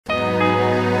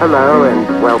Hello and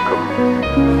welcome.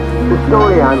 The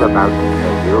story I'm about to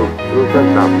tell you is a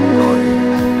love story.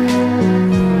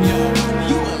 Yo,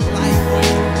 you a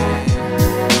lightweight, man.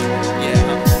 Yeah,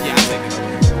 I take it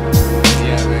over.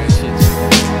 Yeah, man, shit,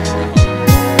 hold on real quick.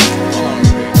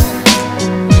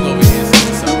 Look over here, see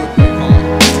what's up real quick, hold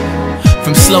on.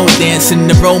 From slow dancing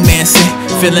to romancing,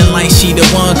 feeling like she the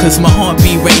one cause my heart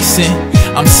be racing.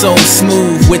 I'm so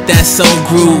smooth with that soul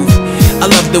groove. I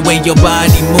love the way your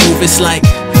body move, it's like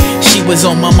she was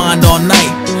on my mind all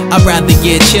night. I'd rather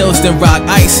get chills than rock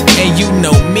ice, and you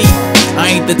know me,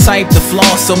 I ain't the type to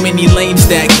floss. So many lames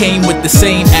that came with the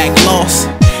same act lost.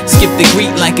 Skip the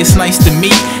greet like it's nice to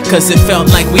meet, cause it felt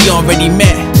like we already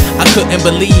met. I couldn't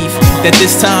believe that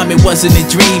this time it wasn't a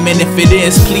dream, and if it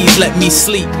is, please let me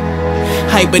sleep.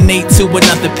 Hibernate to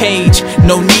another page,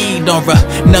 no need or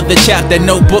another chapter,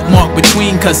 no bookmark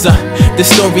between, cause the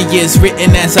story is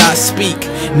written as I speak.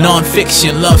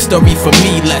 Non-fiction love story for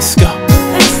me, let's go.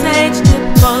 This age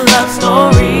typical love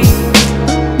story.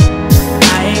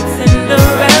 I ain't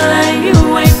Cinderella, you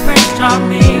ain't Prince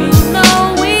Charming. You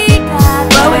know we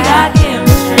got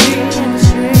chemistry,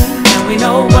 and we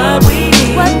know what we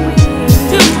need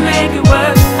to make it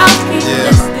work. I'll keep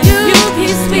listening, you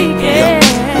keep speaking.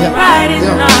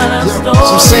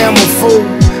 Some say I'm a fool,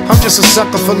 I'm just a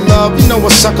sucker for love. You know a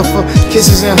sucker for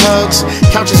kisses and hugs,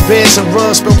 couches, beds, and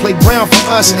rugs. Spill playground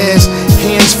for us as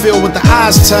hands filled with the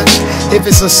eyes touch. If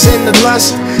it's a sin to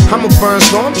lust, I'm a burn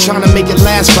slow, I'm trying to make it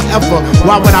last forever.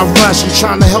 Why would I rush? You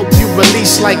trying to help you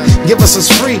release, like give us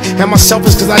free. Am I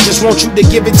selfish cause I just want you to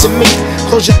give it to me?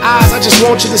 Close your eyes, I just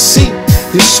want you to see.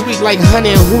 You're sweet like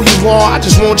honey, and who you are, I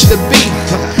just want you to be.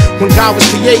 When God was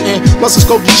creating, must have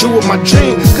sculpted you with my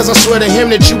dream, cause I swear to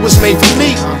him that you was made for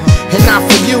me and not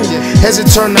for you. As it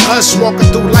turned to us, walking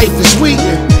through life is we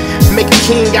make a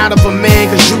king out of a man,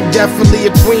 cause you definitely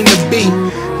a queen to be.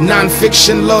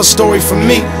 Non-fiction love story for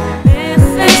me.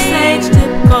 This age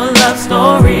typical love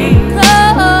story.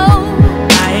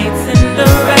 I ain't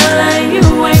Cinderella, you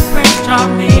ain't Prince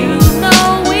Charming. You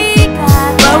know we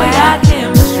got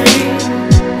chemistry,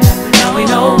 and we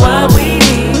know what we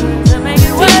need to make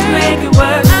it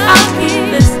work. I'll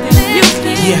keep listening, you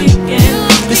keep speaking.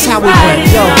 This how it went,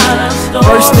 yo.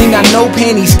 First thing I know,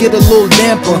 panties get a little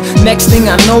damper. Next thing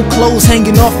I know, clothes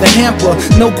hanging off the hamper.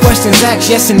 No questions asked,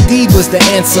 yes indeed was the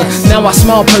answer. Now I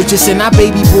smile purchasing our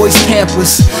baby boy's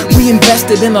Pampers. We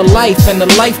invested in a life and a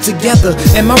life together.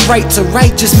 Am I right to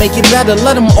right? Just make it better.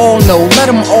 Let them all know, let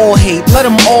them all hate, let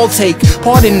them all take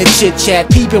part in the chit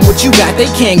chat. Peeping what you got, they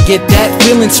can't get that.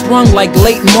 Feeling sprung like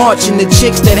late March, and the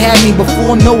chicks that had me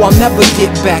before know I'll never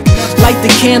get back. Light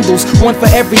the candles, one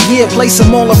for every year. Place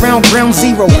them all around ground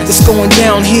zero. It's going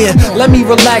down here. Let me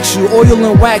relax you, oil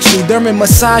and wax you. Dermal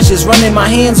massages, running my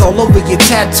hands all over your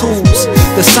tattoos.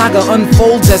 The saga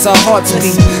unfolds as our hearts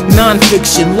beat.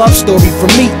 Non-fiction love story for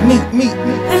me.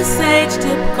 This age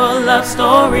typical love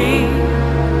story.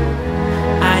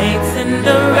 I ain't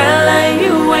Cinderella,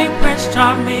 you ain't Prince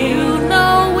Charming. You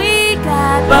know we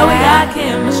got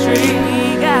chemistry,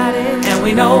 and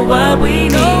we know what we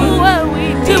need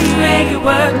to make it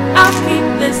work. I'll keep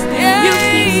listening, you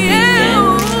keep speaking.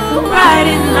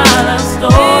 Writing our love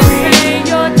story. This ain't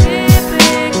your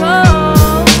typical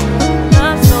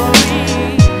love story.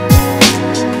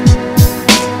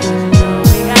 You know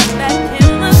we got that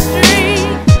chemistry,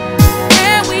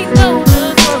 and we know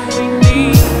just what we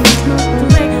need to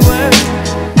make it work.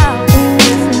 I'll keep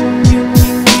listening, you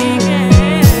keep speaking.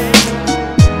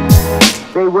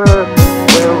 They were,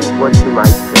 well, what you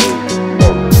might say,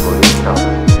 meant for each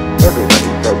other.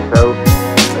 Everybody said so.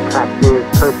 Attractive,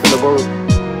 personable,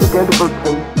 identical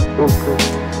taste, interest,